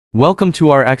Welcome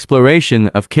to our exploration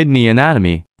of kidney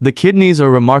anatomy. The kidneys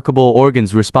are remarkable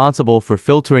organs responsible for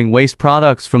filtering waste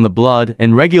products from the blood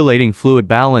and regulating fluid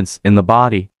balance in the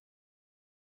body.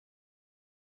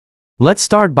 Let's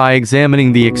start by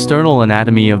examining the external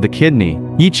anatomy of the kidney.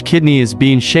 Each kidney is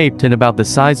bean-shaped and about the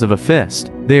size of a fist.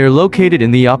 They are located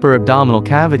in the upper abdominal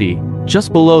cavity,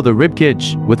 just below the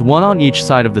ribcage, with one on each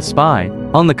side of the spine.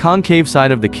 On the concave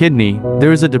side of the kidney,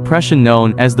 there is a depression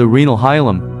known as the renal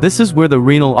hilum. This is where the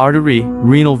renal artery,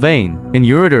 renal vein, and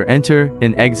ureter enter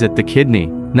and exit the kidney.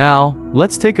 Now,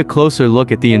 let's take a closer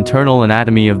look at the internal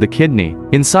anatomy of the kidney.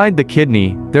 Inside the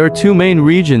kidney, there are two main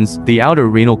regions, the outer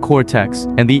renal cortex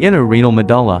and the inner renal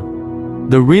medulla.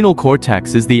 The renal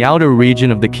cortex is the outer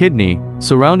region of the kidney,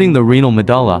 surrounding the renal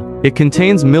medulla. It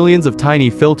contains millions of tiny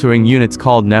filtering units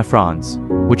called nephrons,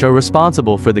 which are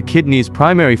responsible for the kidney's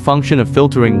primary function of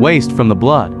filtering waste from the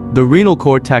blood. The renal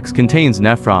cortex contains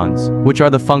nephrons, which are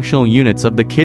the functional units of the kidney.